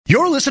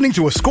You're listening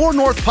to a Score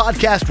North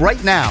podcast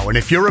right now, and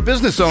if you're a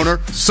business owner,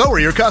 so are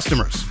your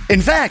customers.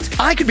 In fact,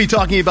 I could be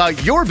talking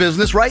about your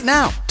business right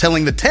now,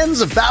 telling the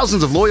tens of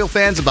thousands of loyal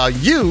fans about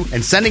you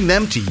and sending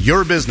them to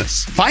your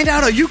business. Find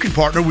out how you can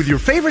partner with your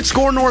favorite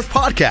Score North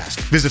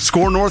podcast. Visit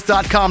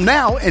scorenorth.com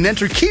now and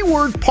enter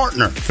keyword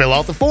partner. Fill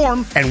out the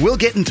form, and we'll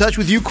get in touch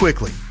with you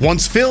quickly.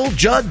 Once Phil,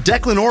 Judd,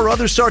 Declan, or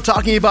others start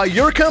talking about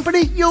your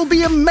company, you'll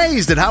be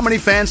amazed at how many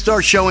fans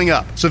start showing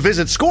up. So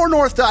visit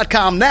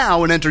scorenorth.com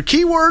now and enter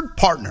keyword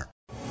partner.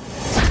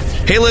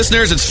 Hey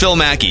listeners, it's Phil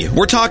Mackey.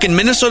 We're talking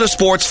Minnesota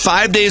sports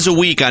 5 days a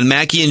week on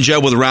Mackey and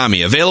Judd with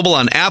Rami. Available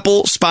on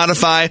Apple,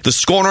 Spotify, the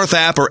Score North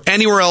app, or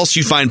anywhere else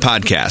you find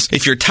podcasts.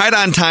 If you're tight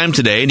on time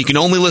today and you can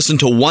only listen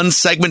to one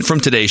segment from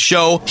today's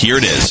show, here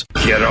it is.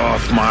 Get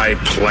off my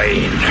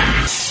plane.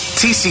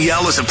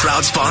 TCL is a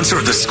proud sponsor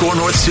of the Score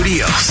North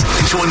Studios.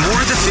 Enjoy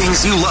more of the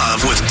things you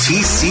love with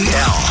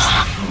TCL.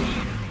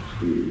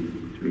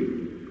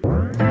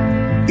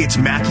 It's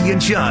Mackey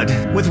and Judd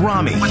with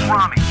Rami.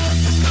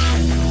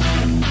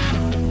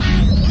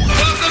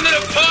 Welcome to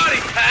the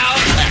party, pal.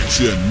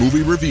 Action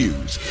movie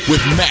reviews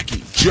with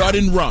Mackey, Judd,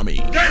 and Rami.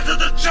 Get to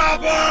the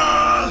chopper!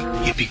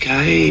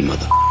 Yippee-ki-yay,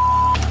 mother...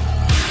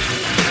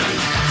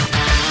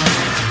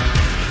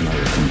 Tonight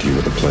I come to you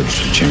with a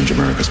pledge to change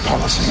America's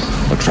policy.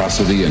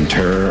 Atrocity and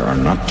terror are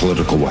not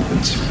political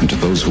weapons, and to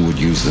those who would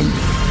use them,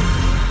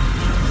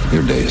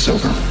 your day is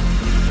over.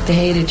 They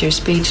hated your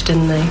speech,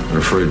 didn't they? We're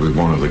afraid we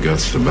won't have the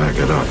guts to back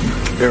it up.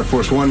 Air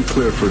Force One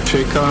clear for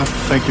takeoff.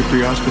 Thank you for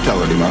your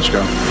hospitality,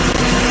 Moscow.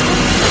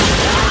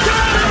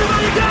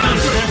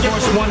 Air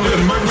Force One with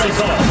emergency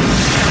call.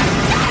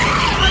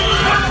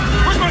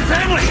 Where's my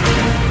family?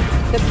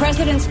 The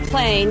president's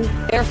plane,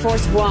 Air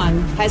Force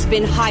One, has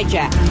been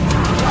hijacked.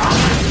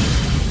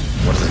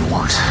 What do they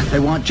want? They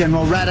want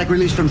General Radek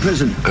released from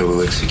prison. I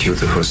will execute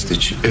the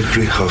hostage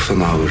every half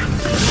an hour.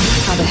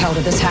 How the hell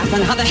did this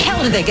happen? How the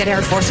hell did they get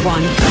Air Force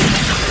One?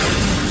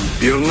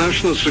 Your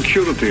national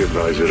security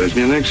advisor has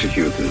been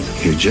executed.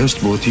 He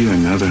just bought you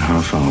another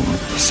half hour.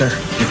 Sir,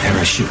 your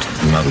parachute.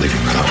 I'm not leaving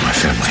without my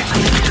family.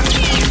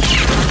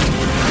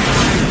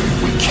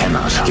 We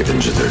cannot give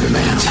in to their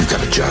demands. You've got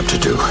a job to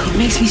do. It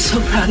makes me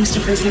so proud, Mr.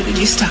 President, that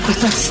you stuck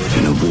with us.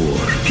 In a war,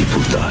 people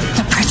die.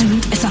 The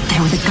president is up there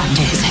with a gun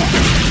to his head.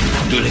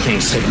 I'll do anything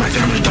to save my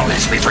family. Don't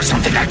ask me for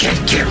something I can't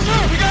give.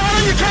 We got out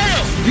on your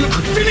tail! You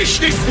could finish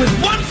this with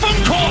one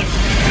phone call!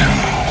 No.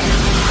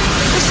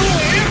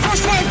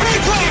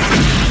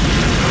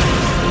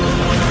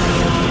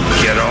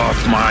 Get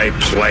off my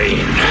plane.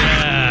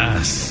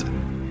 Yes.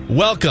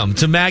 Welcome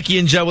to Mackey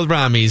and Judd with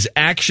Rami's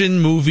Action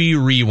Movie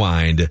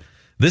Rewind.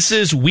 This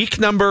is week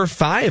number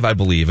 5, I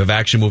believe, of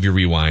Action Movie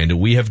Rewind.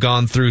 We have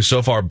gone through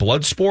so far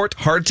Bloodsport,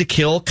 Hard to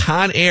Kill,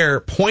 Con Air,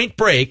 Point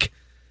Break,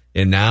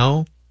 and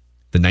now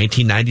the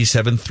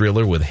 1997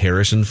 thriller with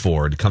Harrison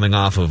Ford, coming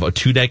off of a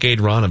 2-decade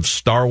run of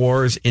Star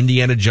Wars,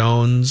 Indiana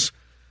Jones.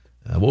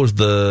 What was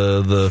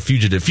the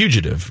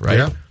Fugitive,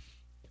 right?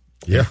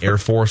 Yeah. Air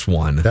Force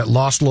One. That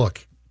lost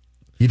look.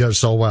 He does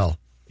so well.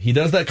 He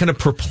does that kind of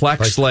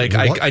perplexed, like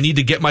I need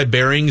to get my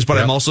bearings, but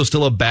I'm also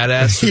still a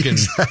badass who can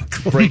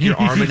break your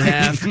arm in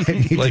half. I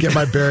need to get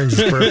my bearings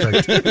is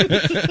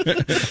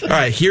perfect. All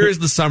right, here is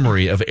the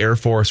summary of Air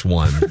Force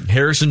One.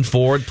 Harrison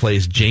Ford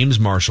plays James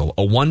Marshall,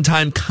 a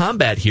one-time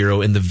combat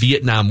hero in the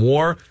Vietnam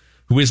War,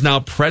 who is now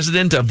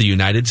President of the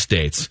United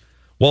States.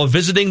 While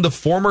visiting the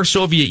former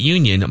Soviet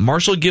Union,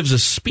 Marshall gives a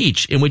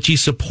speech in which he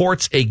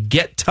supports a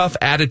get-tough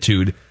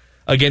attitude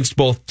against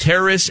both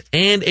terrorists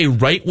and a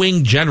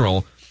right-wing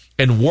general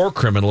and war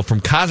criminal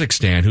from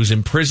Kazakhstan who's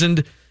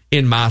imprisoned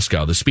in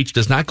Moscow. The speech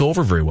does not go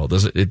over very well,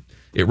 does it?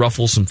 It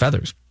ruffles some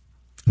feathers.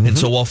 Mm-hmm. And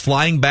so while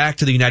flying back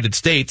to the United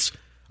States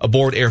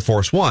aboard Air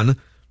Force One,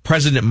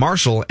 President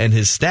Marshall and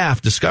his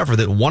staff discover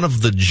that one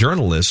of the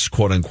journalists,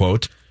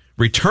 quote-unquote,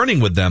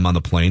 returning with them on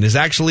the plane is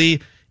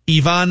actually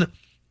Ivan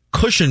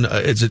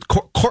Korshunov.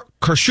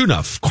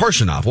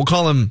 We'll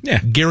call him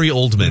Gary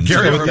Oldman.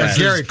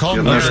 Gary, call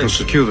him. Your national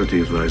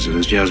security advisor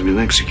has just been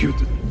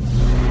executed.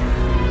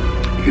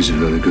 He's a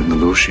very good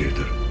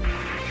negotiator.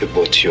 He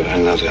bought you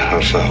another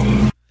half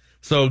hour.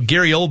 So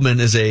Gary Oldman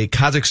is a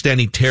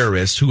Kazakhstani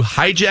terrorist who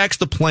hijacks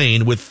the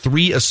plane with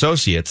 3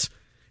 associates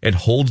and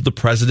holds the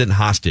president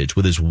hostage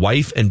with his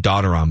wife and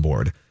daughter on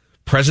board.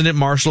 President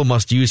Marshall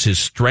must use his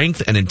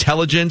strength and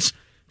intelligence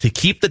to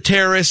keep the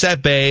terrorists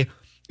at bay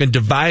and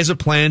devise a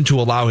plan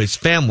to allow his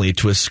family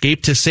to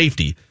escape to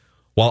safety.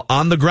 While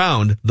on the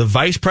ground, the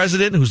vice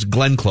president, who's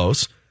Glenn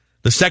Close,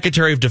 the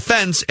secretary of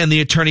defense, and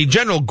the attorney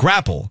general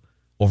grapple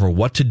over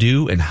what to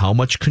do and how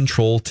much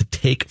control to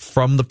take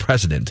from the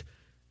president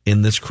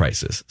in this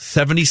crisis.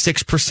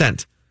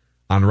 76%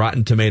 on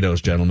Rotten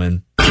Tomatoes,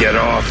 gentlemen. Get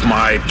off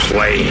my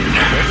plane.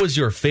 What was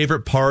your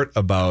favorite part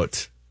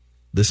about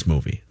this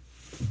movie?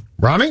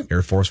 Rami?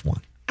 Air Force One.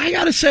 I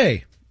gotta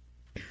say,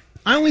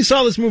 I only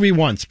saw this movie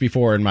once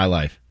before in my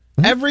life.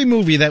 Mm-hmm. Every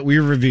movie that we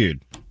reviewed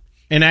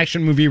in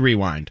Action Movie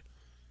Rewind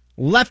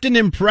left an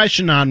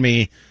impression on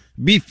me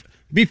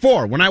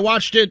before, when I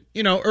watched it,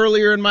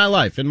 earlier in my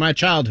life, in my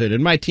childhood,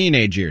 in my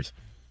teenage years.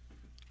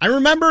 I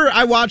remember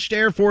I watched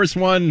Air Force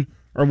One,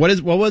 or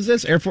what was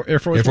this? Air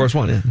Force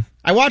One, yeah.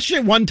 I watched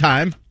it one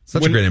time.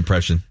 Such a great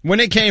impression.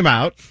 When it came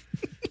out,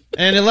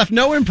 and it left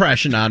no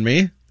impression on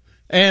me.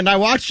 And I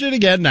watched it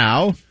again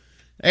now,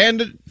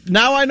 and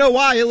now I know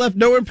why it left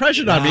no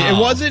impression on me.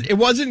 It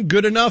wasn't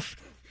good enough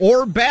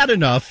or bad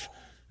enough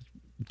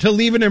to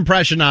leave an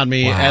impression on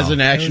me as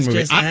an action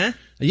movie.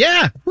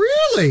 Yeah.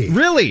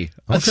 Really?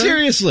 Okay.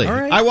 Seriously. All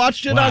right. I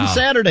watched it on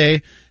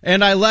Saturday,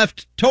 and I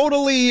left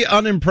totally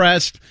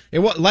unimpressed. It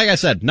was, like I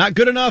said, not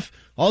good enough,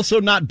 also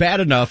not bad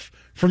enough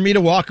for me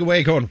to walk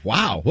away going,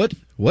 wow, what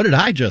did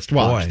I just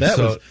watch?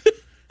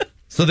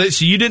 So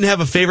you didn't have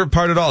a favorite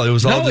part at all? It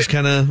was all just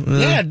kind of...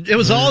 it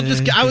was all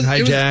just...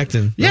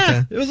 hijacked.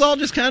 It was all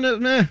just kind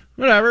of,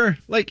 whatever.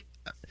 Like,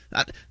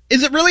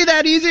 is it really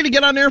that easy to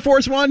get on Air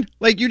Force One?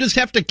 Like, you just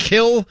have to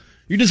kill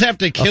a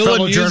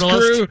news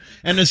crew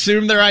and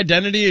assume their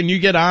identity and you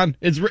get on?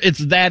 It's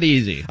that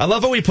easy. I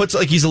love how he puts,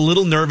 like, he's a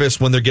little nervous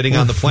when they're getting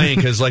on the plane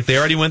because, like, they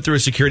already went through a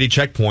security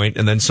checkpoint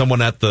and then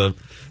someone at the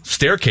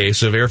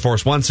staircase of Air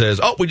Force One says,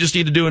 oh, we just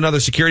need to do another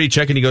security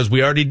check. And he goes,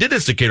 we already did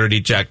a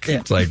security check. Yeah.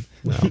 It's like,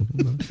 no,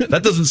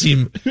 that doesn't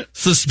seem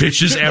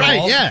suspicious at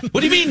all. Yeah.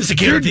 What do you mean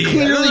security? I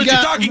don't know what you're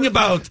talking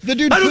about. I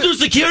don't do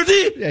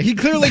security. Yeah, he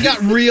clearly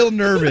got real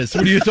nervous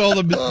when you told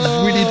him we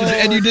need to,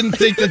 and you didn't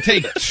think to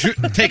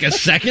take a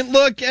second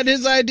look at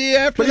his idea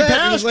after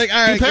that. He was like,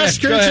 all right, he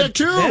passed security check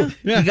too.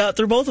 Yeah. You got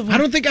through both of them. I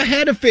don't think I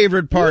had a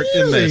favorite part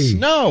in this.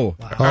 No.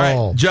 Wow. All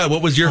right, Judd,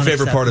 what was your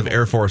favorite part of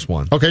Air Force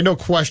One? Okay, no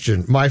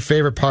question. My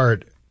favorite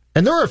part,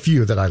 and there were a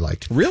few that I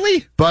liked.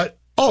 Really? But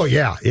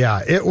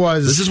it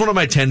was. This is one of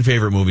my 10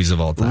 favorite movies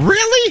of all time.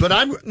 Really? But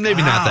I'm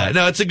maybe not that.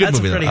 No, it's a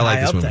good movie. I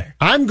like this movie. There.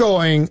 I'm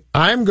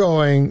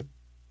going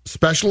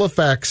special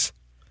effects,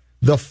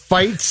 the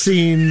fight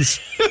scenes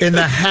in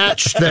the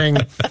hatch thing.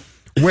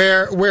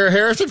 Where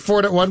Harrison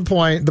Ford at one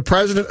point, the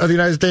president of the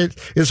United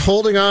States, is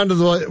holding on to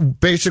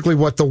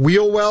the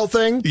wheel well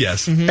thing.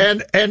 Yes.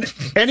 Mm-hmm. And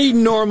any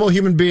normal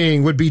human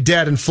being would be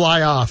dead and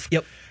fly off.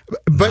 Yep.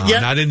 But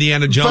yet, not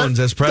Indiana Jones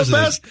as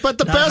president.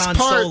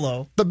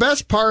 The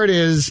best part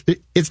is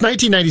it's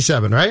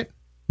 1997, right?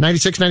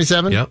 96,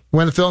 97? Yep.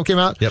 When the film came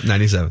out? Yep,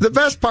 97. The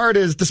best part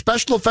is the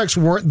special effects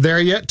weren't there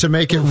yet to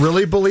make it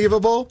really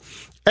believable.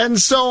 And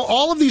so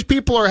all of these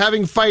people are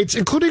having fights,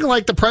 including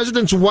like the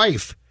president's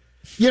wife.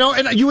 You know,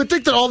 and you would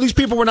think that all these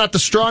people were not the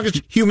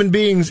strongest human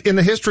beings in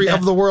the history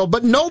of the world,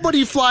 but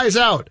nobody flies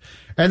out.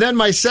 And then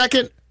my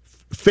second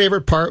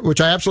favorite part, which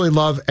I absolutely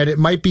love, and it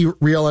might be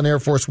real on Air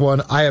Force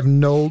One, I have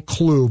no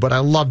clue, but I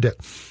loved it.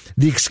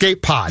 The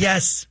escape pod.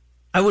 Yes.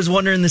 I was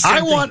wondering the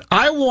same thing.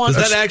 Does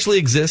that actually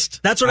exist?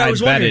 That's what I was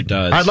wondering. I bet it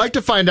does. I'd like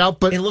to find out,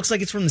 but it looks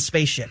like it's from the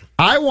spaceship.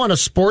 I want a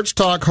sports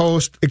talk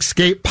host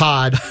escape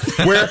pod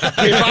where if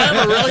I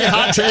have a really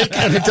hot take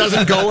and it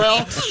doesn't go well,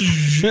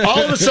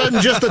 all of a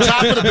sudden, just the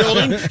top of the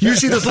building, you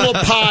see this little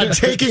pod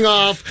taking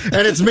off,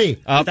 and it's me.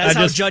 That's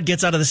how Judd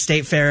gets out of the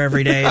state fair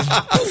every day.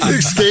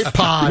 Escape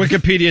pod.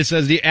 Wikipedia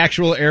says the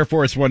actual Air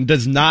Force One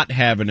does not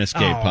have an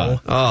escape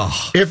pod.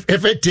 Oh. If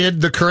it did,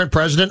 the current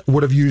president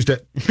would have used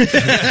it. There's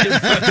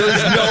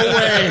no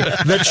way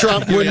that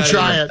Trump wouldn't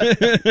try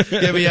it.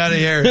 Get me out of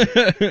here.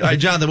 All right,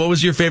 Jonathan, what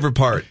was your favorite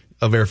part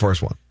of Air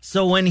Force One?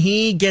 So when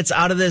he gets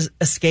out of this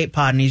escape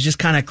pod and he's just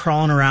kind of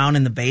crawling around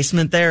in the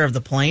basement there of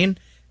the plane,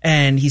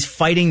 and he's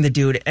fighting the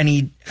dude, and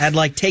he had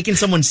like taken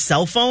someone's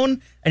cell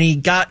phone, and he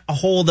got a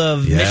hold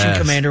of Mission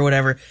Command or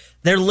whatever.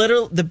 They're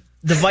literally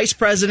the vice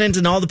president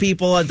and all the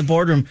people at the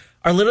boardroom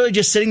are literally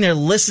just sitting there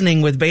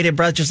listening with bated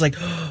breath, just like,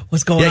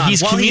 what's going on?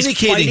 He's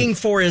communicating. He's fighting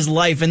for his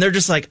life, and they're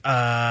just like,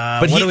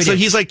 what do we do? So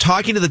he's like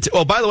talking to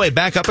the... by the way,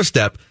 back up a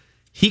step.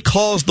 He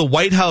calls the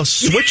White House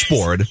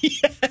switchboard,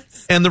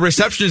 and the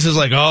receptionist is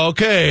like,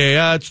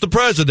 okay, it's the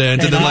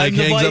president, and then like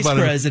hangs up on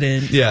him.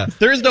 President. Yeah.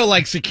 There is no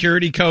like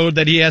security code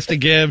that he has to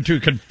give to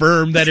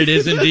confirm that it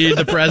is indeed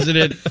the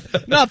president.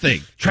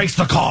 Nothing. Trace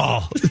the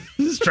call.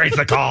 Trace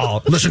the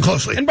call. Listen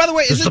closely. And by the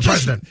way, is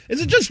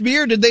it just me,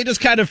 or did they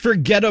just kind of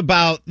forget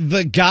about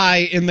the guy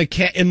in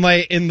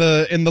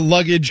the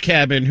luggage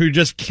cabin who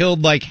just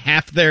killed like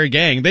half their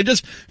gang? They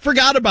just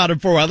forgot about him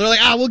for a while. They're like,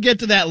 we'll get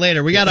to that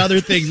later. We got other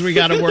things we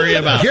got to worry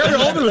about. Gary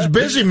Oldman was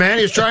busy, man.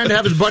 He was trying to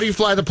have his buddy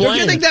fly the plane. Don't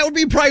you think that would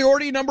be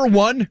priority number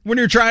one when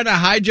you're trying to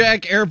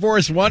hijack Air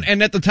Force One?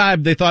 And at the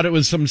time, they thought it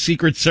was some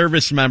Secret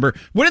Service member.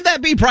 Wouldn't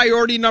that be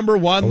priority number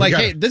one?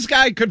 Hey, this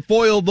guy could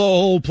foil the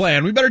whole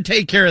plan. We better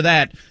take care of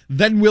that.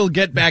 Then we'll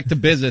get back to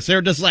business.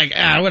 They're just like,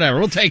 whatever.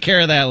 We'll take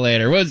care of that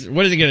later. What is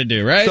he going to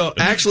do, right? So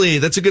actually,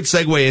 that's a good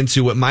segue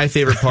into what my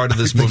favorite part of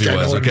this movie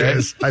was, okay?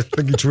 I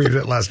think you tweeted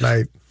it last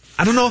night.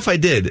 I don't know if I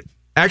did.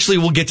 Actually,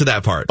 we'll get to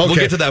that part. Okay, we'll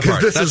get to that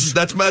part.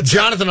 That's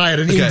Jonathan and I had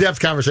an in-depth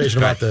conversation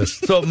about this.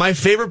 So my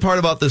favorite part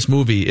about this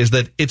movie is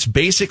that it's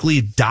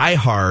basically Die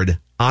Hard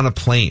on a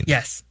plane.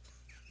 Yes.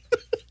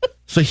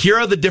 So here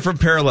are the different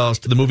parallels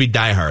to the movie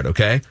Die Hard,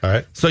 okay? All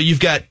right. So you've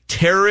got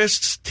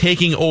terrorists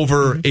taking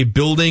over a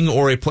building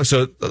or a place.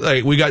 So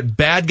we got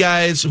bad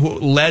guys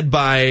led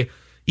by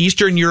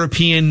Eastern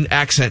European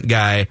accent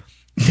guy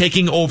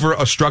taking over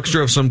a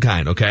structure of some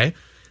kind, okay?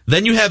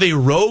 Then you have a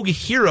rogue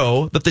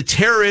hero that the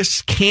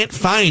terrorists can't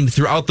find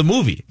throughout the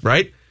movie,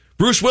 right?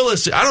 Bruce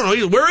Willis, I don't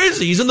know, where is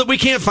he? We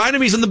can't find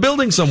him. He's in the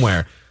building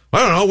somewhere. I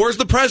don't know, where's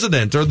the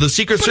president or the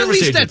Secret Service at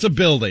least agent? That's a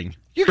building.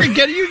 You can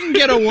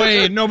get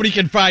away and nobody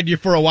can find you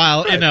for a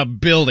while in a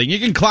building. You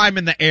can climb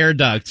in the air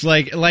ducts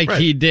like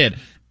he did.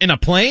 In a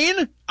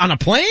plane? On a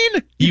plane?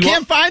 You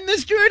can't find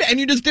this dude and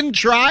you just didn't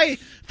try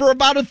for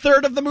about a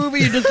third of the movie?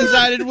 You just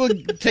decided we'll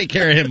take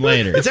care of him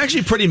later. It's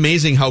actually pretty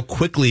amazing how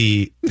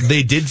quickly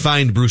they did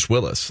find Bruce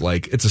Willis.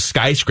 Like, it's a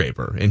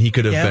skyscraper and he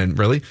could have been,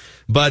 really?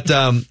 But,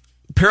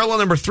 parallel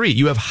number 3,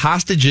 you have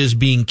hostages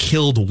being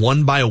killed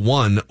one by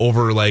one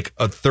over like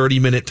a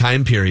 30-minute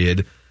time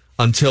period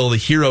until the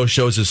hero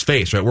shows his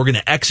face, right? We're going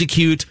to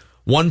execute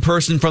one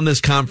person from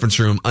this conference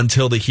room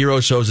until the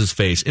hero shows his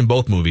face in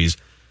both movies.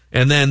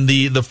 And then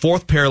the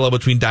fourth parallel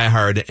between Die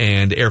Hard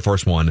and Air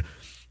Force One,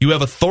 you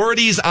have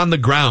authorities on the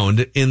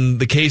ground. In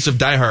the case of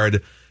Die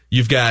Hard,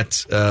 you've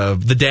got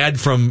the dad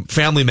from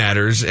Family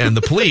Matters and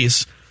the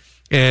police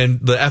and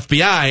the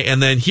FBI.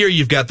 And then here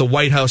you've got the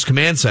White House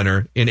Command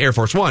Center in Air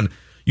Force One.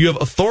 You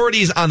have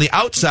authorities on the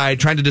outside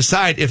trying to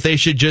decide if they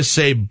should just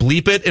say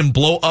bleep it and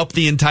blow up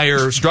the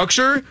entire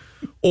structure,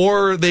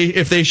 or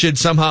if they should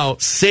somehow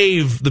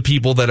save the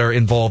people that are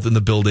involved in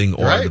the building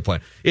or on the plane.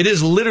 It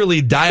is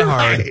literally Die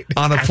Hard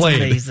on a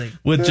plane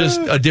with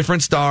just a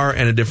different star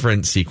and a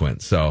different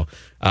sequence. So,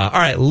 all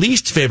right,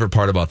 least favorite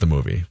part about the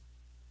movie.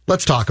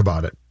 Let's talk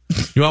about it.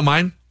 You want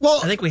mine?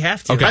 Well, I think we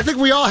have to. Okay. I think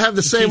we all have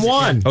the same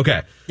one.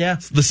 Okay. Yeah.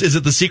 Is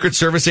it the Secret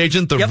Service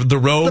agent, the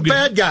rogue? The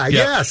bad guy,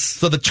 yes.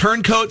 So the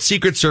turncoat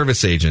Secret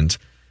Service agent,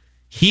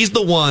 he's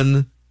the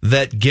one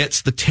that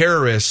gets the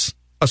terrorists,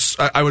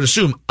 I would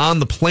assume, on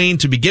the plane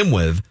to begin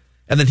with,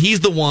 and then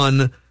he's the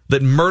one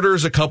that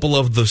murders a couple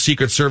of the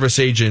Secret Service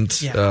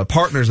agent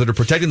partners that are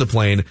protecting the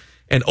plane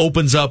and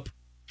opens up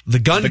the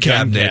gun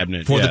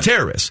cabinet for the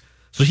terrorists.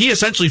 So he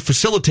essentially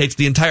facilitates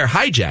the entire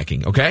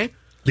hijacking, okay?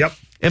 Yep.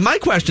 And my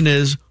question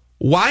is,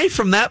 why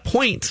from that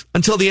point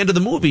until the end of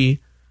the movie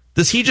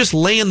does he just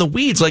lay in the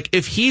weeds? Like,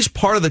 if he's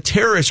part of the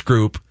terrorist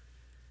group,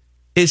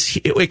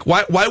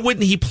 why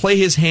wouldn't he play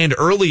his hand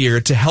earlier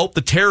to help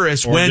the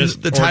terrorists when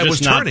the tide was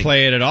turning? Not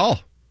play it at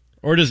all,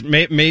 or just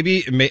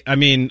maybe. I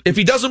mean, if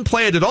he doesn't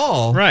play it at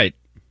all, right?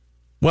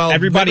 Well,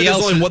 everybody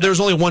else.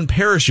 There's only one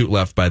parachute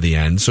left by the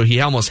end, so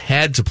he almost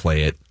had to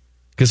play it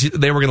because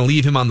they were going to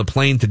leave him on the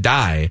plane to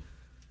die.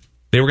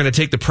 They were going to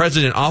take the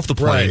president off the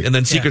plane, and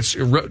then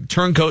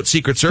turncoat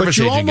Secret Service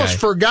agent guy. But you almost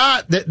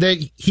forgot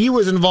that he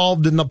was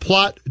involved in the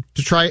plot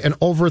to try and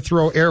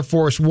overthrow Air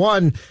Force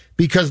One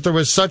because there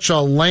was such a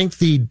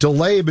lengthy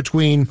delay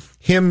between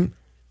him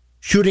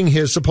shooting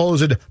his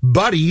supposed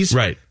buddies,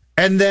 right?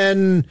 And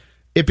then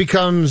it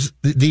becomes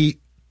the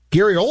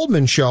Gary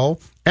Oldman show,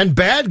 and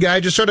bad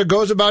guy just sort of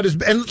goes about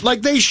his, and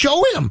like they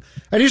show him,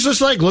 and he's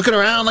just like looking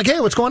around like, hey,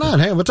 what's going on?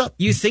 Hey, what's up?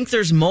 You think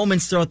there's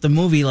moments throughout the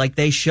movie like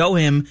they show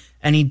him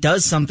and he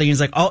does something. He's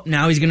like, oh,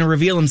 now he's going to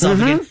reveal himself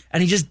again,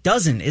 and he just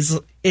doesn't.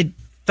 It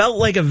felt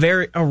like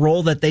a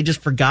role that they just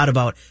forgot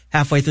about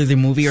halfway through the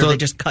movie, or they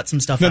just cut some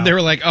stuff out. Then they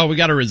were like, oh, we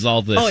got to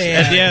resolve this. Oh,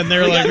 yeah. At the end, they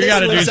were like, we got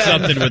to do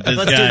something with this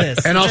Let's guy. do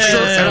this. And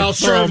I'll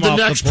serve the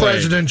next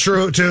president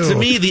true, too. To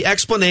me, the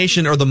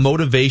explanation or the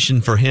motivation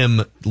for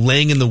him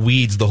laying in the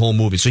weeds the whole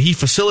movie. So he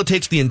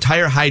facilitates the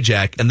entire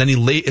hijack, and then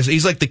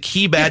he's like the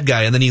key bad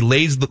guy, and then he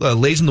lays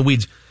in the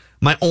weeds.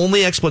 My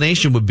only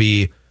explanation would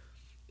be,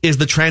 is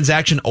the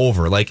transaction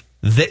over? Like,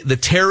 the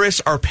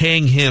terrorists are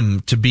paying him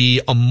to be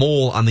a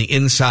mole on the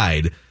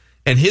inside,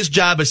 and his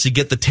job is to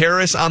get the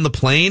terrorists on the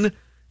plane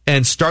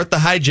and start the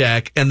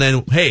hijack, and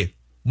then, hey,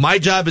 my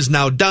job is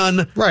now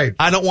done. Right.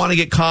 I don't want to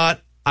get caught.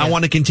 I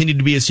want to continue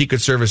to be a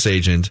Secret Service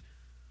agent.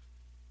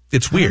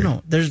 It's weird. I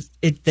don't know.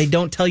 They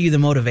don't tell you the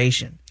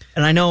motivation.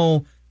 And I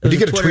know... But you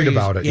get a tweet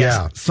about it,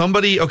 yeah.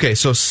 Somebody...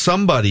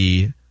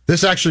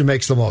 This actually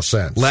makes the most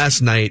sense.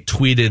 Last night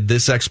tweeted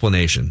this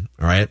explanation,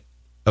 all right?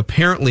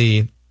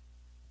 Apparently,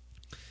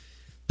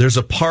 there's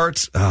a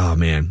part... Oh,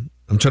 man.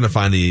 I'm trying to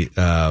find the...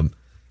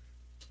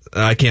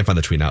 I can't find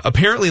the tweet now.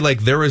 Apparently,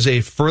 like, there was a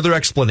further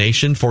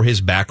explanation for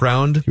his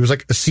background. He was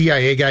like a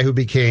CIA guy who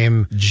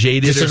became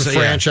jaded,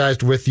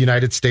 disenfranchised with the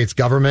United States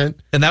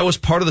government. And that was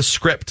part of the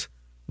script.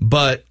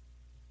 But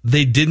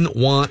they didn't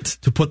want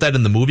to put that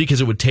in the movie because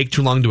it would take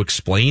too long to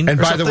explain. And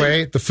by the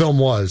way, the film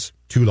was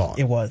too long.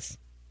 It was.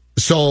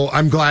 So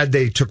I'm glad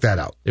they took that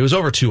out. It was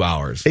over 2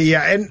 hours.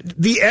 Yeah, and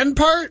the end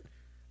part,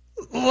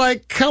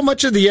 like, how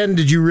much of the end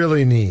did you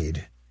really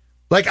need?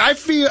 Like, I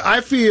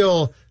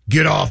feel,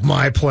 get off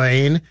my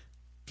plane.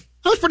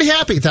 I was pretty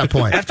happy at that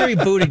point. After he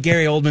booted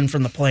Gary Oldman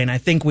from the plane, I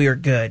think we were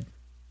good.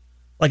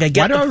 Like, I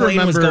get the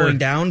plane was going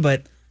down,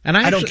 but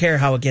I don't care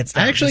how it gets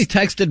down. I actually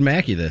texted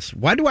Mackie this.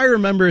 Why do I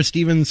remember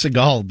Steven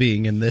Seagal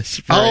being in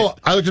this? Oh,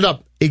 I looked it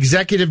up.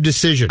 Executive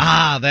Decision.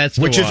 Ah, that's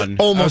the which one. Is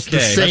almost the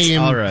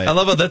same. All right. I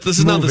love it. This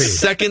is now the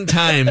second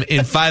time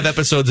in 5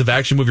 episodes of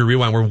Action Movie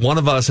Rewind where one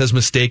of us has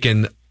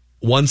mistaken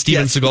one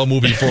Steven Seagal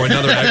movie for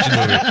another action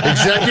movie.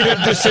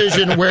 Executive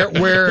Decision,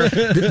 where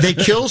they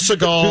kill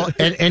Seagal,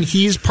 and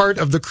he's part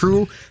of the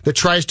crew that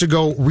tries to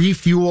go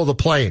refuel the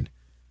plane.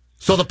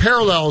 So the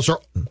parallels are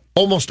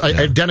almost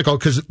identical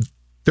because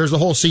there's a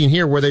whole scene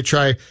here where they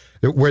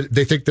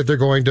think that they're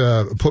going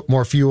to put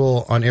more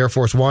fuel on Air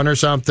Force One or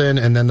something,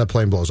 and then the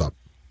plane blows up.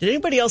 Did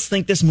anybody else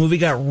think this movie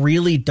got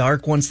really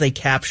dark once they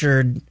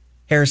captured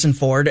Harrison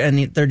Ford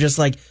and they're just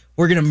like,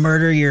 we're going to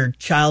murder your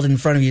child in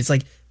front of you? It's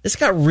like, this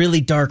got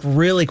really dark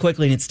really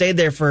quickly, and it stayed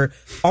there for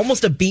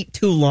almost a beat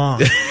too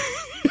long.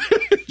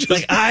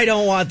 Like, I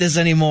don't want this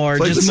anymore.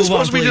 Like, just this move is supposed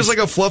on, to be please. just like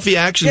a fluffy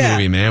action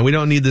movie, man. We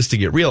don't need this to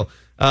get real.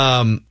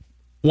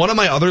 One of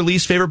my other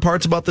least favorite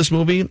parts about this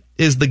movie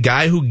is the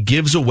guy who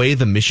gives away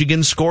the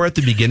Michigan score at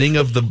the beginning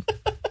of the...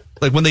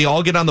 Like when they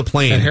all get on the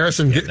plane. And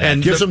Harrison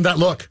gives him that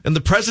look. And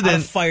the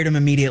president... fired him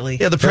immediately.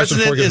 Yeah, the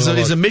president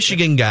is a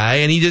Michigan guy,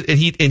 and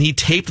he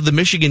taped the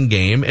Michigan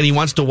game, and he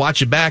wants to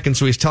watch it back, and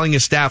so he's telling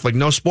his staff, like,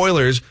 no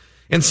spoilers,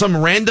 and some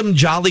random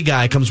jolly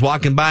guy comes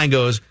walking by and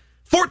goes,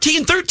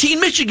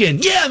 14-13 Michigan.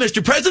 Yeah,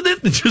 Mr.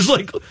 President. It's just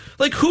like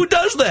who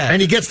does that?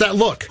 And he gets that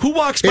look. Who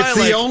walks by It's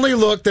the only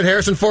look that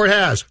Harrison Ford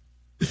has.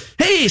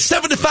 Hey,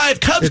 7-5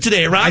 Cubs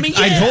today, Rami.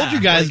 I told you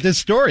guys this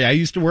story. I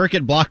used to work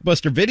at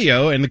Blockbuster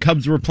Video, and the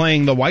Cubs were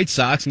playing the White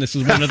Sox, and this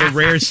was one of the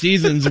rare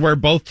seasons where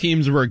both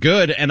teams were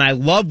good, and I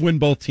love when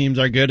both teams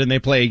are good and they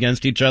play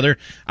against each other.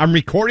 I'm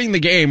recording the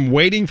game,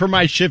 waiting for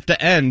my shift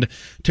to end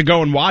to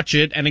go and watch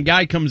it, and a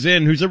guy comes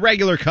in who's a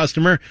regular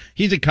customer.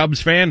 He's a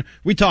Cubs fan.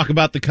 We talk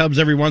about the Cubs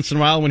every once in a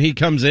while when he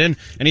comes in,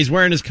 and he's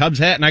wearing his Cubs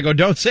hat, and I go,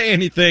 don't say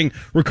anything,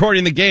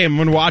 recording the game. I'm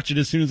going to watch it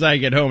as soon as I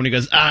get home. And he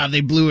goes,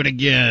 they blew it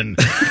again.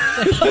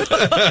 Dude,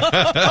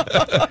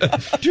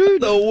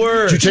 the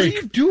worst. Did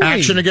you take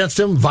action against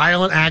him?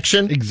 Violent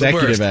action?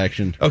 Executive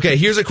action. Okay,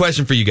 here's a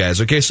question for you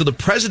guys. Okay, so the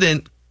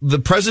president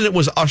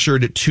was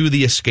ushered to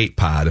the escape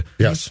pod.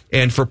 Yes.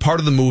 And for part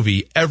of the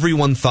movie,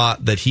 everyone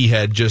thought that he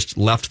had just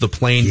left the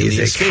plane in the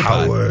escape pod.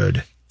 He's a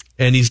coward.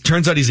 And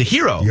turns out he's a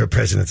hero. Your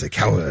president's a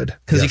coward.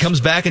 Because he comes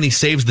back and he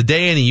saves the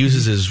day and he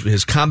uses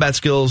his combat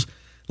skills.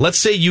 Let's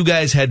say you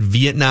guys had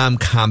Vietnam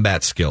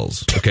combat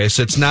skills. Okay,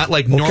 so it's not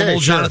like normal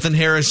Jonathan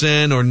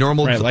Harrison or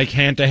normal... Right, like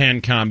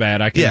hand-to-hand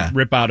combat. I can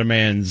rip out a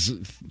man's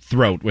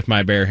throat with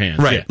my bare hands.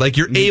 Right, like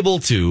you're able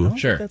to.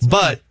 Sure.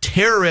 But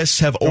terrorists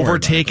have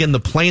overtaken the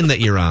plane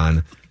that you're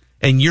on,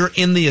 and you're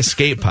in the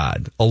escape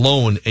pod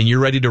alone, and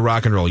you're ready to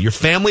rock and roll. Your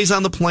family's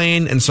on the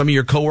plane, and some of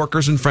your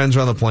coworkers and friends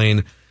are on the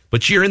plane,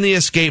 but you're in the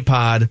escape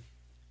pod,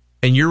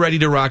 and you're ready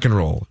to rock and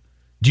roll.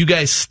 Do you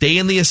guys stay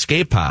in the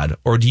escape pod,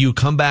 or do you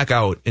come back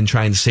out and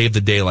try and save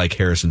the day like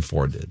Harrison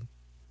Ford did?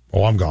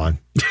 Oh, I'm gone.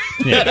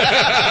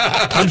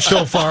 I'm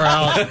so far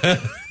out.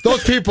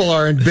 Those people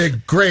are in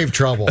big, grave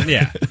trouble.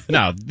 Yeah.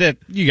 No,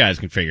 you guys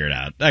can figure it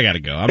out. I got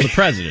to go. I'm the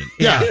president.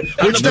 Yeah.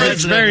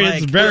 It's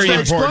very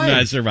important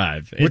I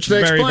survive. It's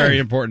very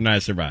important I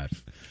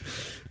survive.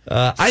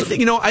 I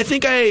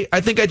think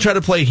I try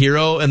to play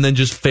hero and then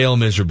just fail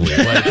miserably.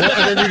 Like,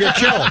 and then you get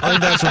killed. I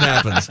think that's what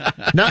happens.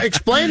 Now,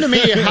 explain to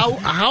me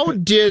how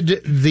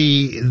did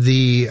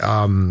the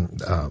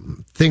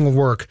thing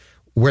work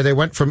where they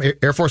went from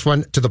Air Force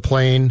One to the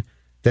plane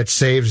that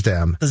saves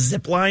them? The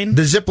zip line?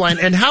 The zip line.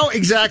 And how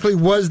exactly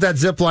was that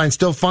zip line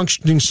still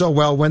functioning so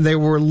well when they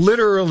were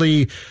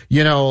literally,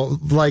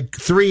 like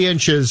 3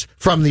 inches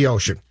from the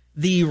ocean?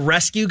 The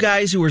rescue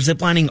guys who were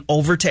ziplining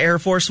over to Air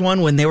Force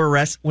One when they were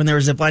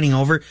ziplining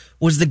over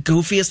was the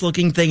goofiest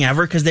looking thing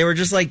ever, because they were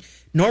just like,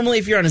 normally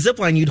if you're on a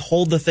zipline, you'd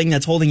hold the thing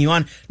that's holding you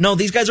on. No,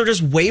 these guys were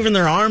just waving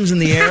their arms in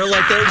the air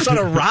like they were just on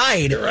a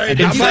ride. Right.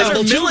 You guys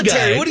are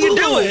military. What are you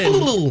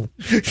doing?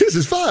 This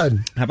is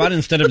fun. How about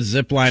instead of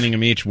ziplining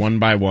them each one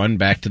by one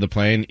back to the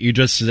plane, you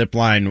just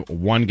zipline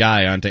one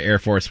guy onto Air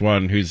Force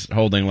One who's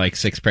holding like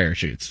 6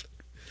 parachutes?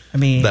 I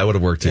mean, that would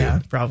have worked too.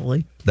 Yeah,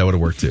 probably. That would have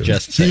worked too.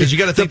 Just because you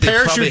got to think they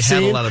probably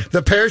had a lot of.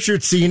 The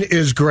parachute scene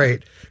is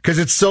great because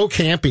it's so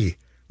campy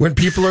when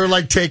people are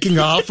like taking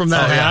off from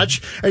that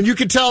hatch, and you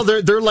can tell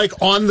they're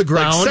like on the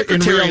ground like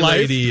in real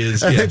life.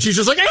 And then she's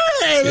just like,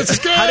 "Hey, that's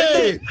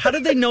great." How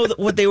did they know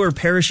what they were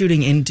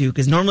parachuting into?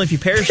 Because normally, if you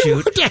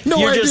parachute,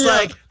 you're just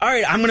like, "All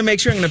right, I'm going to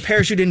make sure I'm going to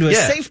parachute into a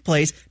safe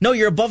place." No,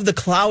 you're above the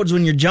clouds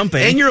when you're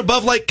jumping, and you're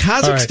above like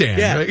Kazakhstan.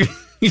 Right. Yeah.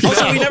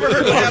 Also, we never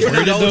heard what happened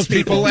to those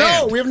people.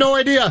 No, we have no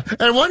idea.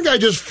 And one guy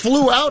just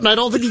flew out, and I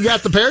don't think he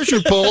got the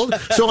parachute pulled,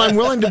 so I'm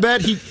willing to bet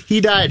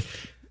he died.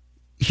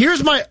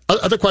 Here's my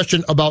other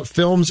question about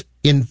films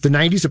in the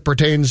 90s that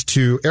pertains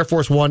to Air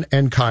Force One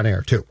and Con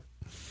Air, too.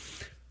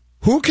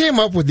 Who came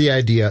up with the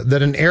idea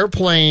that an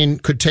airplane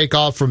could take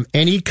off from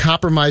any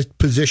compromised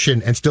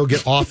position and still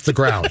get off the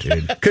ground?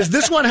 Because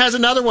this one has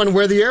another one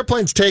where the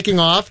airplane's taking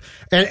off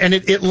and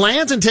it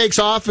lands and takes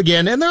off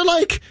again. And they're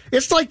like,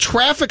 it's like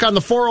traffic on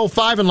the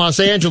 405 in Los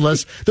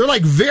Angeles. They're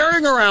like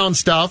veering around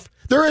stuff.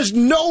 There is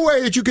no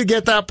way that you could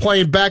get that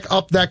plane back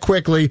up that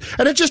quickly,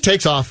 and it just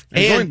takes off.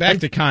 And going back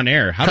to Con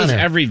Air, how does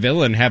every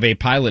villain have a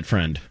pilot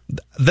friend?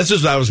 This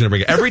is what I was going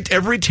to bring.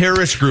 Every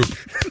terrorist group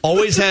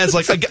always has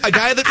like a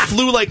guy that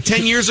flew like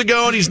 10 years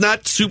ago, and he's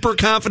not super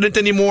confident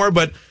anymore,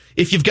 but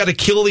if you've got to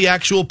kill the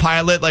actual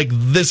pilot, like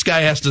this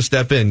guy has to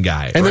step in,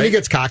 guy. And then he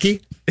gets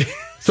cocky.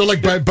 So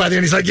like by the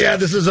end, he's like, yeah,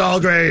 this is all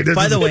great. This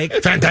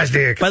is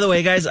fantastic. By the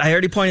way, guys, I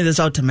already pointed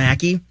this out to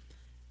Mackie.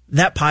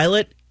 that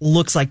pilot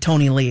looks like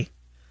Tony Lee.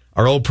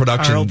 Our old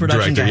production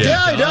director. guy.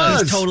 Yeah, he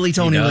does. He's totally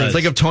Tony Lee. It's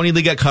like if Tony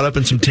Lee got caught up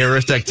in some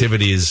terrorist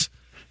activities,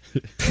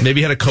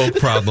 maybe had a coke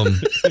problem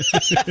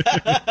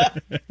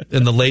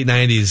in the late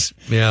 90s.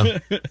 Yeah.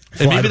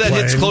 And maybe that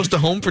hits close to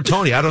home for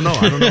Tony. I don't know.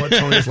 I don't know what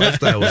Tony's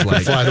lifestyle was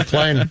like. Fly the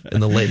plane. In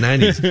the late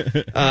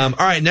 90s. All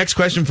right, next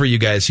question for you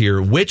guys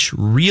here. Which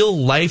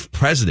real-life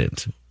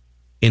president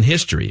in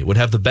history would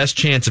have the best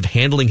chance of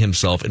handling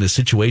himself in a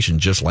situation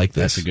just like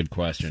this? That's a good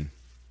question.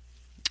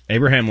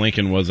 Abraham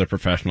Lincoln was a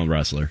professional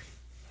wrestler.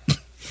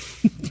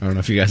 I don't know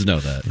if you guys know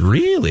that.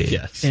 Really?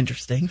 Yes.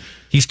 Interesting.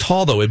 He's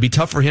tall, though. It'd be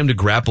tough for him to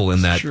grapple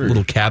in that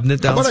little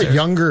cabinet downstairs. How about a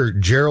younger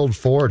Gerald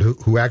Ford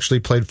who actually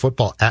played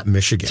football at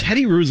Michigan?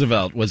 Teddy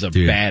Roosevelt was a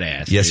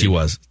badass. Yes, he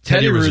was.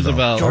 Teddy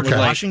Roosevelt. George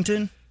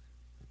Washington?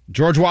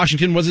 George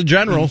Washington was a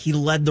general. He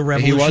led the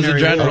Revolutionary War. He was a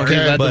general. Okay,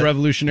 he led the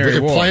Revolutionary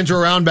War. If planes were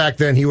around back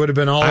then, he would have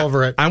been all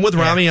over it. I'm with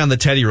Rami on the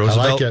Teddy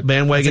Roosevelt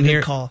bandwagon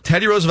here. Call.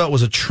 Teddy Roosevelt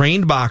was a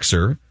trained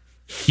boxer.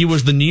 He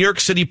was the New York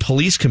City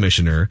police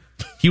commissioner.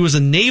 He was a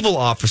naval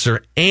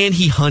officer, and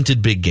he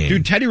hunted big game.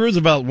 Dude, Teddy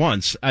Roosevelt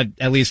once,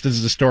 at least this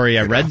is a story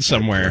I read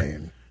somewhere,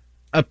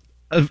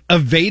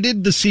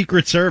 evaded the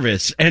Secret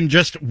Service and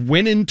just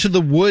went into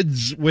the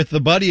woods with a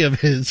buddy of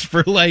his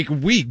for like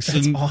weeks.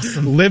 That's and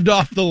awesome. Lived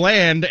off the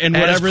land and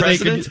As whatever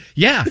president? they could.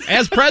 Yeah,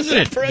 as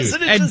president.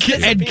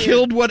 and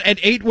killed and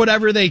ate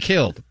whatever they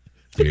killed.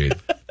 Dude,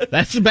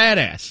 that's a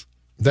badass.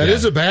 That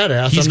is a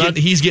badass.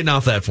 He's getting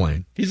off that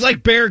plane. He's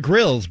like Bear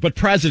Grylls, but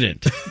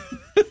president.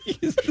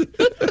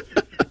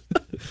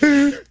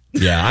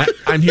 Yeah,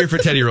 I'm here for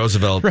Teddy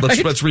Roosevelt.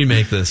 Right? Let's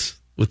remake this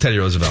with Teddy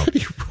Roosevelt.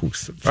 All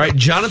right,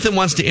 Jonathan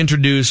wants to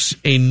introduce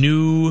a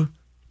new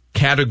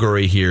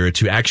category here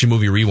to Action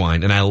Movie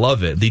Rewind, and I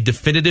love it. The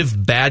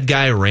definitive bad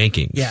guy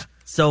rankings. Yeah.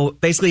 So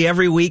basically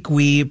every week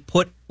we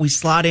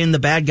slot in the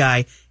bad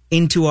guy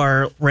into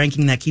our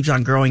ranking that keeps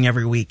on growing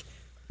every week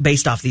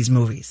based off these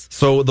movies.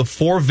 So the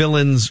 4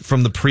 villains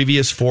from the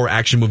previous 4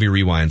 Action Movie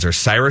Rewinds are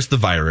Cyrus the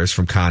Virus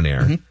from Con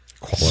Air. Mm-hmm.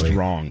 Quality.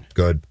 Strong.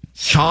 Good.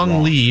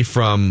 Chong Li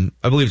from,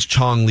 I believe it's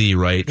Chong Li,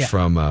 right? Yeah.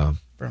 From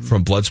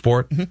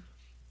Bloodsport. Mm-hmm.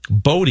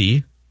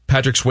 Bodhi,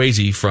 Patrick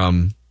Swayze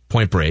from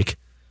Point Break,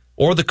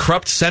 or the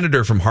corrupt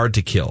senator from Hard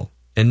to Kill.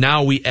 And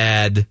now we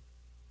add,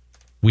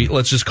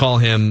 let's just call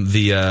him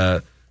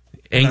the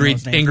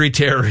angry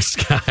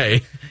terrorist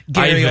guy.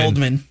 Gary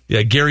Oldman.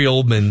 Yeah, Gary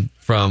Oldman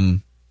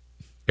from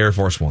Air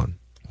Force One.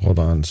 Hold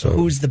on. So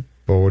who's the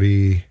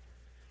Bodhi,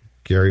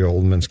 Gary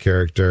Oldman's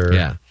character?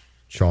 Yeah.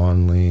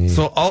 Sean Lee.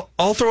 So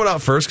I'll throw it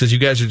out first because you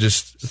guys are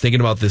just thinking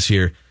about this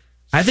here.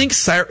 I think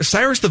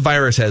Cyrus the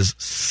Virus has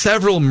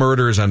several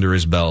murders under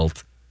his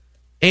belt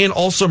and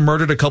also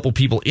murdered a couple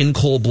people in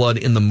cold blood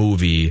in the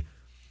movie.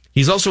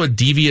 He's also a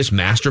devious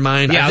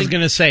mastermind. Yeah, I was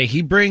going to say,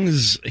 he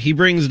brings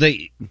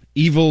the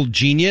evil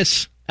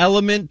genius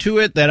element to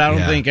it that I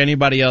don't think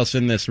anybody else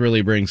in this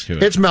really brings to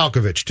it. It's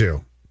Malkovich,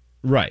 too.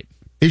 Right.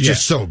 He's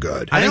just so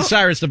good. I think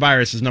Cyrus the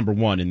Virus is number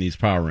 1 in these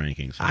power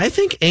rankings. I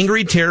think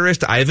angry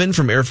terrorist Ivan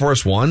from Air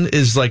Force One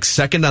is like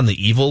second on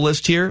the evil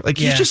list here. Like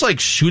he's just like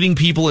shooting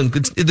people and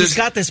he's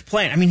got this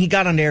plan. I mean, he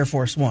got onto Air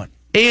Force One.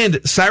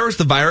 And Cyrus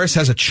the Virus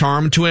has a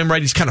charm to him,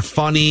 right? He's kind of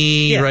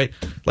funny, right?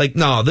 Like,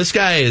 no, this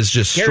guy is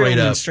just straight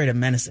up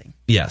menacing.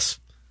 Yes.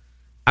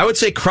 I would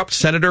say corrupt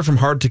senator from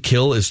Hard to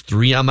Kill is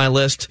 3 on my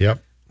list.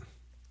 Yep.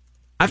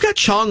 I've got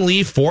Chong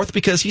Li 4th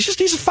because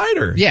he's a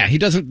fighter. Yeah,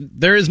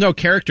 there is no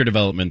character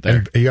development there.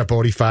 And you got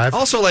Bodhi 5.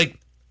 Also, like,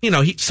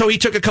 he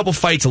took a couple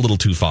fights a little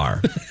too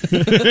far. He's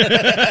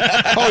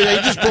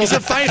a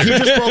fighter. He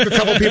just broke a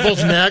couple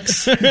people's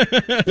necks.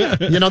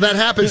 That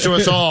happens to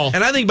us all.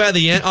 And I think by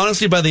the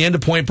end of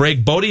Point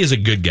Break, Bodhi is a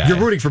good guy. You're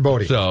rooting for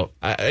Bodhi. So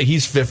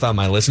he's 5th on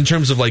my list in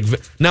terms of like.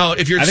 Now,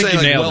 if you're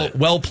saying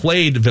well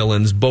played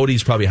villains,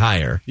 Bodhi's probably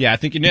higher. Yeah, I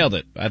think you nailed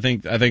it. I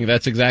think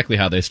that's exactly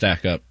how they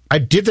stack up. I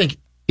did think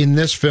in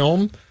this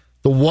film,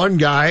 the one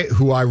guy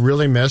who I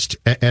really missed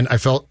and I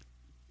felt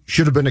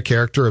should have been a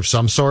character of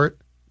some sort,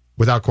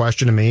 without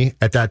question to me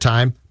at that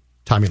time,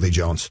 Tommy Lee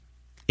Jones.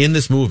 In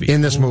this movie.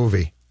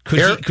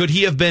 Could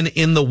he have been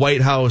in the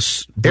White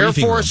House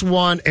briefing Air Force room?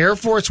 One. Air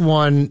Force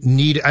One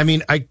needed. I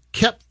mean, I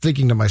kept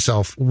thinking to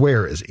myself,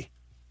 where is he?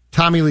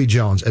 Tommy Lee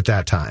Jones at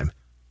that time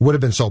would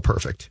have been so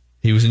perfect.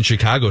 He was in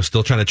Chicago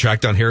still trying to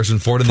track down Harrison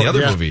Ford in the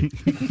other movie.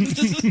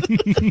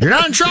 You're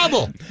not in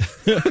trouble.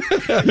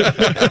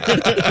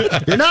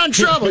 You're not in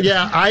trouble.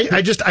 Yeah,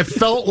 I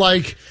felt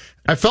like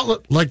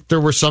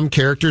there were some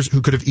characters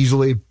who could have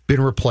easily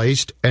been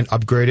replaced and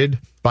upgraded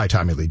by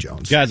Tommy Lee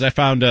Jones. Guys, I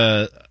found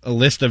a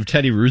list of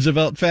Teddy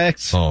Roosevelt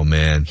facts. Oh,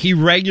 man. He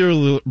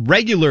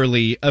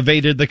regularly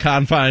evaded the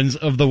confines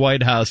of the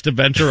White House to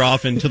venture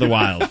off into the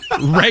wild.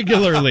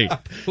 Regularly.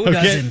 Who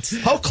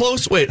doesn't? How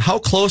close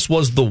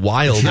was the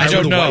wild? I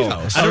don't know. White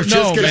House? I don't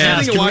know,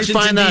 man. Can we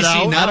find that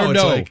out? I don't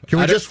know.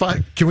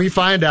 Can we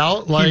find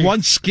out? He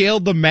once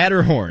scaled the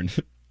Matterhorn.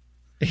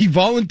 He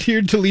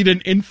volunteered to lead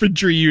an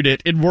infantry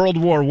unit in World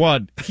War I.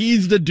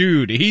 He's the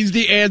dude. He's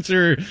the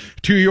answer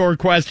to your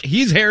quest.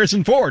 He's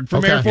Harrison Ford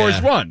from Air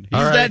Force One. He's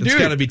that dude. It's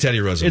got to be Teddy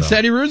Roosevelt. It's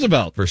Teddy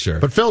Roosevelt. For sure.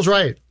 But Phil's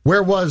right.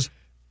 Where was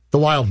the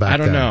Wild back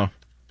then? I don't know.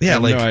 Yeah,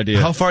 I have no idea.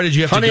 How far did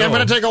you have to go? Honey, I'm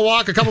going to take a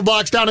walk a couple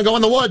blocks down and go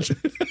in the woods.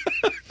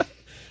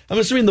 I'm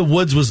assuming the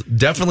woods was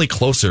definitely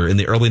closer in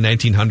the early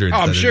 1900s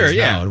I'm than sure, it is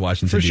now in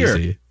Washington, D.C.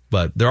 Sure.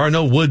 But there are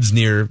no woods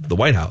near the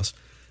White House.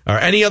 All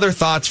right, any other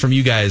thoughts from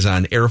you guys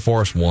on Air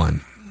Force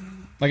One?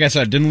 Like I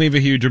said, didn't leave a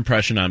huge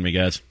impression on me,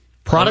 guys.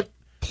 Product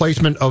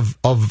placement of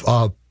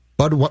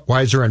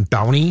Budweiser and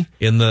Bounty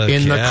in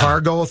the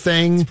cargo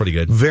thing. It's pretty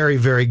good. Very,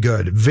 very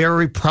good.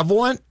 Very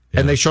prevalent. Yeah.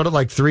 And they showed it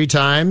like 3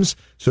 times,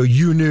 so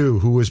you knew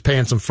who was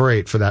paying some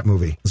freight for that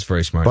movie. That's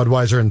very smart.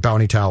 Budweiser and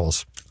Bounty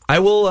towels. I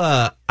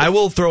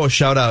will throw a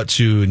shout out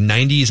to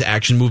 90s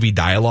action movie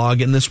dialogue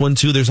in this one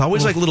too. There's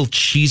always like little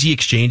cheesy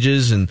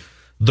exchanges, and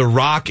The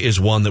Rock is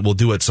one that we'll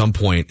do at some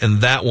point,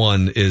 and that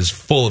one is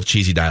full of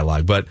cheesy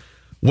dialogue. But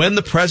when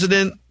the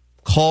president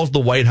calls the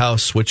White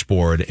House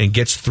switchboard and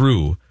gets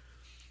through,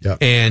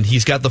 and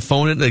he's got the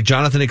phone, like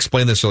Jonathan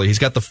explained this earlier, he's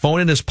got the phone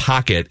in his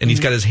pocket, and he's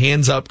got his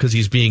hands up because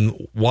he's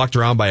being walked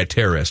around by a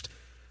terrorist.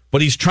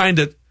 But he's talking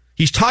to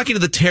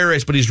the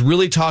terrorist, but he's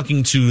really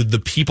talking to the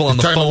people on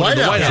the phone in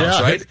the White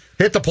House, right?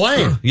 Hit the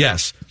plane.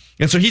 Yes.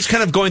 And so he's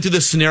kind of going through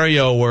this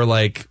scenario where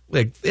like,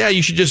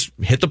 you should just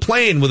hit the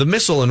plane with a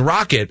missile and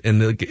rocket,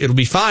 and it'll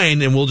be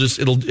fine, and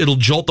it'll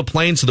jolt the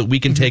plane so that we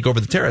can take over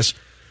the terrorists.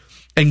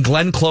 And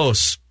Glenn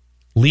Close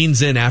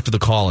leans in after the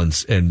call,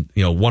 and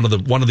one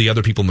of the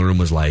other people in the room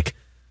was like,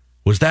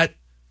 "Was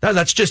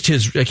that's just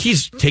his? Like,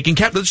 he's taking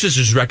cap. That's just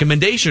his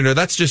recommendation, or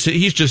that's just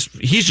he's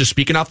just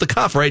speaking off the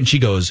cuff, right?" And she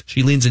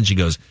leans in, she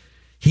goes,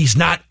 "He's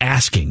not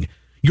asking.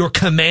 Your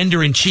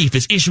commander in chief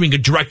is issuing a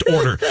direct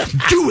order.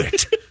 Do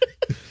it."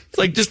 It's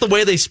like just the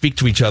way they speak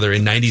to each other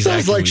in 90s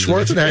Sounds like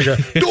Schwarzenegger.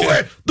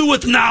 Do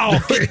it now.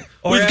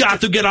 We've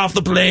got to get off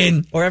the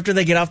plane. Or after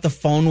they get off the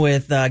phone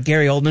with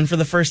Gary Oldman for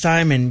the first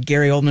time, and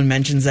Gary Oldman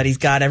mentions that he's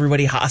got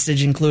everybody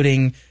hostage,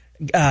 including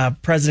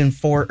President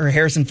Ford or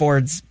Harrison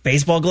Ford's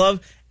baseball glove,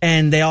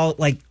 and they all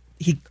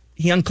he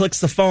unclicks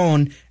the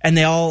phone, and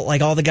they all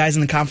all the guys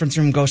in the conference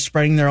room go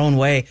spreading their own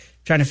way,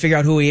 trying to figure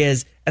out who he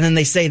is, and then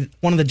they say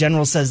one of the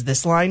generals says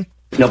this line.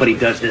 Nobody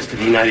does this to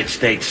the United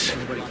States. The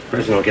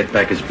president will get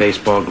back his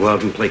baseball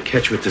glove and play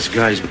catch with this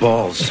guy's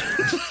balls.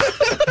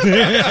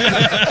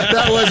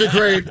 That was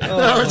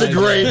a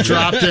great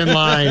dropped-in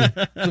line.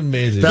 That's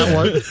amazing. That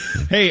one.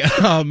 Hey,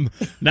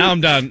 now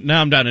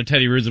I'm down a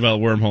Teddy Roosevelt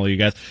wormhole, you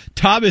guys.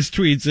 Thomas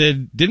tweets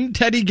in, didn't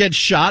Teddy get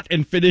shot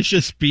and finish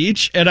a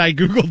speech? And I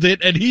Googled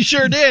it, and he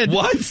sure did.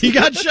 What? He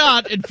got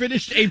shot and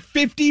finished a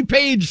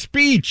 50-page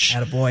speech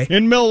Attaboy.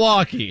 in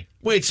Milwaukee.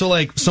 Wait,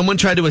 so someone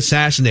tried to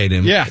assassinate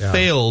him,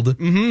 failed,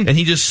 and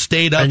he just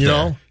stayed up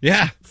there.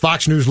 Yeah.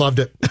 Fox News loved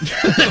it.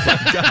 Oh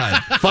my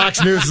God.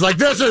 Fox News is like,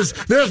 this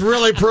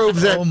really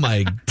proves it. Oh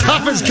my God.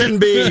 Tough as can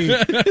be.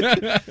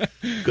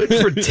 Good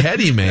for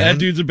Teddy, man. That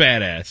dude's a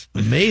badass.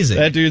 Amazing.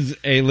 That dude's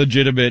a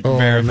legitimate,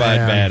 verified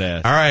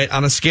badass. All right,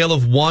 on a scale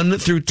of 1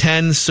 through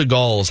 10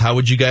 Seagulls, how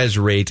would you guys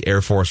rate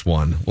Air Force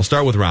One? We'll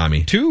start with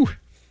Rami. 2.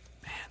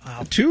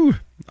 Wow. 2.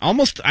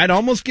 I'd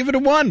almost give it a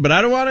 1, but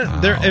I don't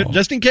want to.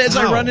 Just in case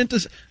I run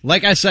into,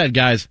 like I said,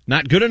 guys,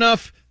 not good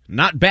enough,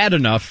 not bad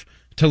enough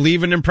to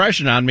leave an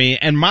impression on me.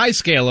 And my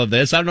scale of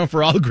this, I don't know if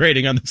we're all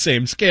grading on the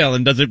same scale,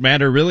 and does it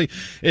matter really,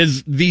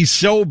 is the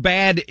so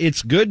bad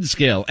it's good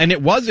scale. And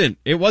it wasn't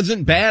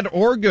bad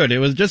or good. It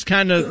was just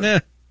kind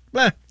of,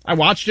 I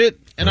watched it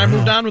and I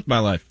moved on with my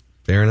life.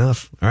 Fair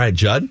enough. All right,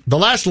 Judd? The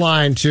last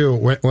line, too,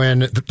 when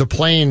the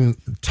plane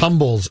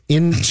tumbles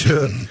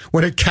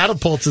when it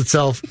catapults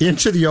itself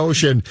into the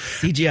ocean.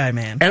 CGI,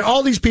 man. And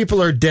all these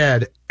people are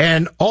dead,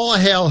 and all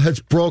hell has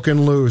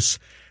broken loose.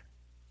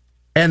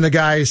 And the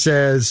guy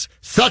says,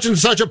 such and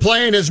such a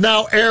plane is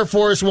now Air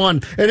Force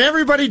One. And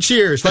everybody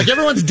cheers. Like,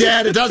 everyone's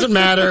dead. It doesn't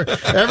matter.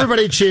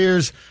 Everybody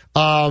cheers.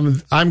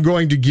 I'm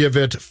going to give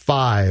it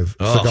 5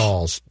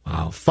 Seagulls.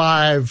 Wow.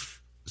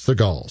 5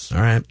 Seagulls.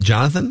 All right.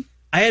 Jonathan?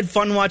 I had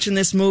fun watching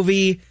this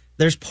movie.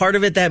 There's part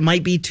of it that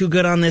might be too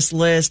good on this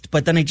list,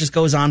 but then it just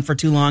goes on for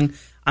too long.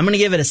 I'm going to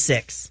give it a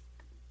 6.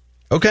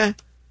 Okay.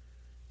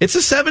 It's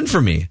a 7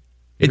 for me.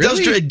 It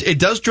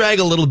does drag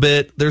a little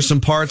bit. There's some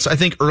parts, I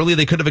think early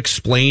they could have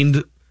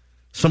explained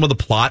some of the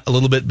plot a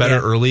little bit better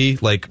early.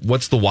 Like,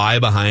 what's the why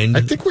behind?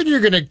 I think when you're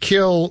going to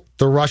kill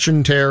the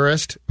Russian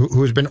terrorist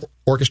who has been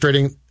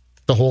orchestrating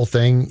the whole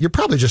thing, you're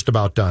probably just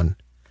about done.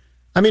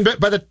 I mean,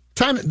 by the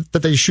time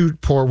that they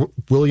shoot poor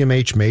William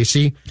H.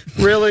 Macy,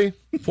 really?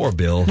 Poor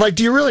Bill. Like,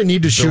 do you really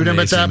need to shoot him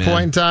Macy, at that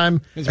point in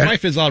time? His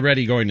wife is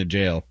already going to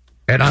jail.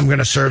 And I'm going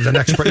to serve the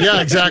next...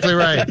 Yeah, exactly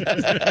right.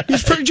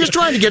 He's just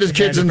trying to get his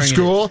kids in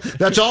school.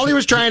 That's all he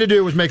was trying to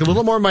do, was make a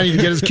little more money to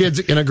get his kids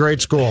in a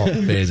great school.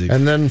 Amazing.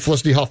 And then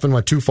Felicity Huffman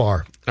went too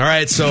far. All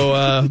right,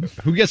 so...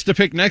 who gets to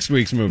pick next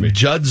week's movie?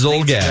 Judd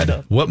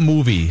Zolgad. What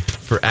movie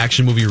for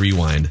Action Movie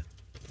Rewind?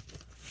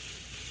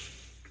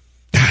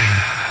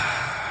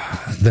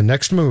 The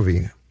next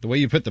movie The way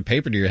you put the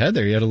paper to your head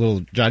there, you had a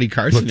little Johnny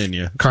Carson in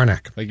you.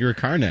 Karnak. Like you were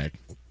Karnak.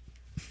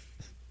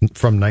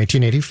 From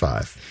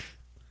 1985.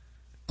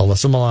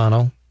 Alyssa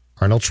Milano,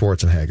 Arnold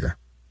Schwarzenegger.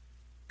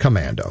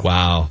 Commando.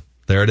 Wow.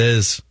 There it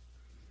is.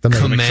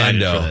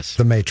 Commando.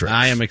 The Matrix.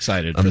 I am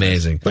excited.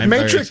 Amazing. But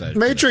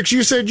Matrix,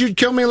 you said you'd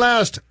kill me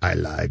last. I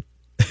lied.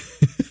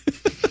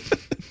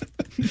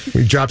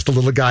 He drops the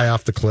little guy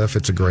off the cliff.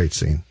 It's a great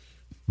scene.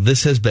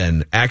 This has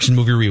been Action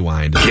Movie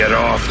Rewind. Get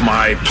off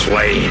my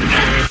plane.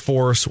 Air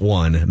Force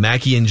One.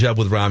 Mackie and Jeb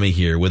with Rami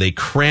here with a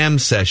cram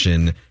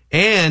session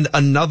and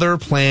another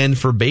plan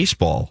for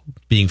baseball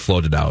being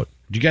floated out.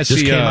 Did you guys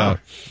see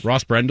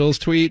Ross Brendel's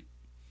tweet?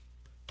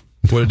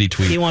 What did he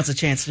tweet? He wants a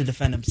chance to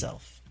defend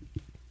himself.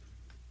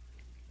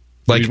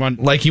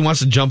 Like he wants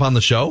to jump on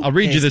the show? I'll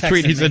read you the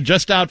tweet. He said,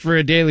 just out for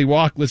a daily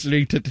walk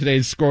listening to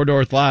today's Score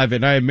North Live,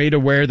 and I am made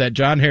aware that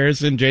John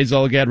Harrison, Jay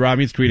Zulgad,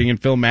 Rami's tweeting,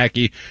 and Phil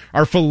Mackey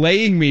are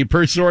filleting me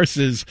per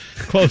sources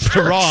close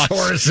to Ross.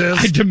 Sources.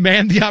 I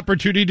demand the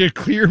opportunity to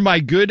clear my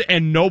good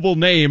and noble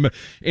name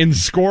in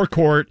Score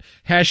Court.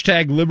 #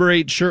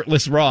 liberate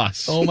shirtless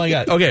Ross. Oh my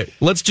God. Okay,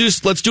 let's do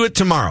it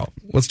tomorrow.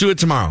 Let's do it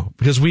tomorrow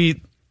because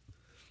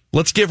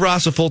let's give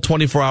Ross a full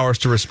 24 hours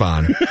to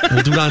respond.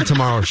 We'll do it on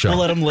tomorrow's show. We'll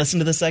let him listen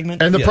to the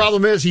segment. And the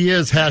problem is he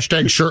is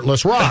 #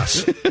 shirtless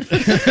Ross. So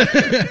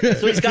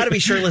he's got to be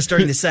shirtless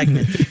during the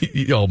segment.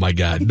 Oh my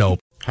God, no.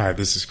 Hi,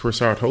 this is Chris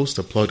Howard, host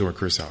of Plugged In with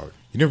Chris Howard.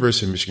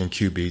 University of Michigan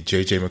QB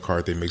J.J.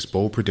 McCarthy makes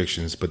bold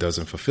predictions but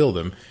doesn't fulfill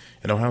them,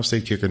 and Ohio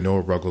State kicker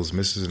Noah Ruggles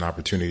misses an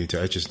opportunity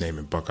to etch his name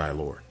in Buckeye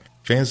lore.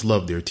 Fans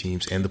love their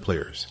teams and the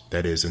players.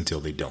 That is,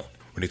 until they don't.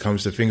 When it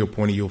comes to finger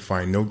pointing, you'll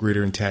find no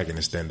greater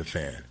antagonist than the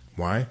fan.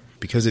 Why?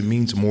 Because it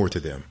means more to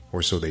them,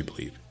 or so they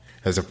believe.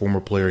 As a former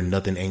player,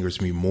 nothing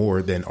angers me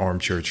more than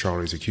armchair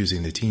Charlies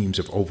accusing the teams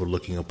of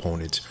overlooking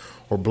opponents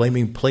or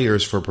blaming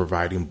players for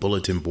providing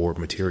bulletin board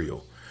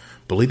material.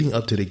 But leading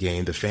up to the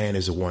game, the fan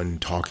is the one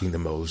talking the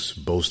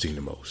most, boasting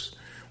the most.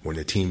 When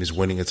the team is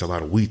winning, it's a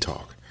lot of we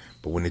talk.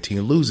 But when the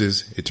team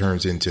loses, it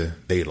turns into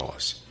they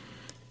lost.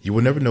 You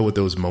will never know what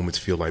those moments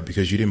feel like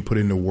because you didn't put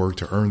in the work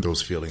to earn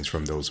those feelings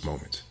from those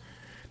moments.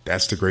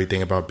 That's the great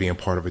thing about being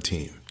part of a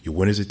team. You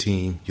win as a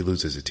team, you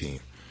lose as a team.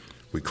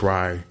 We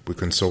cry, we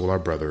console our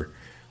brother.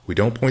 We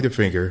don't point the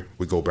finger,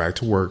 we go back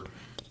to work,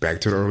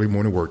 back to the early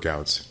morning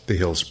workouts, the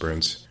hill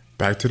sprints,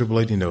 back to the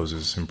bloody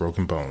noses and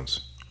broken bones.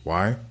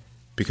 Why?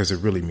 Because it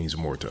really means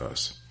more to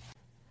us.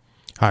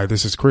 Hi,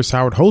 this is Chris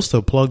Howard, host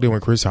of Plugged In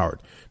with Chris Howard.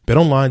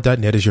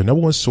 BetOnline.net is your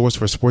number one source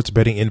for sports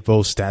betting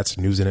info, stats,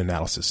 news, and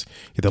analysis.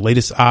 Get the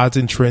latest odds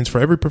and trends for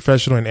every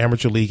professional and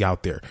amateur league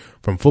out there.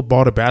 From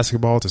football to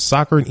basketball to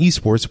soccer and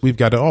esports, we've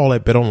got it all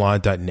at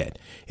BetOnline.net.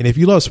 And if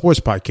you love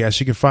sports podcasts,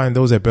 you can find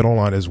those at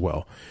BetOnline as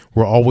well.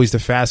 We're always the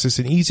fastest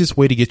and easiest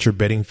way to get your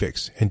betting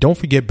fix. And don't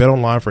forget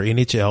BetOnline for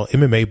NHL,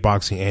 MMA,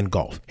 boxing, and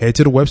golf. Head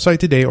to the website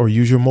today or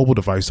use your mobile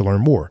device to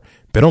learn more.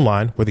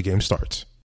 BetOnline, where the game starts.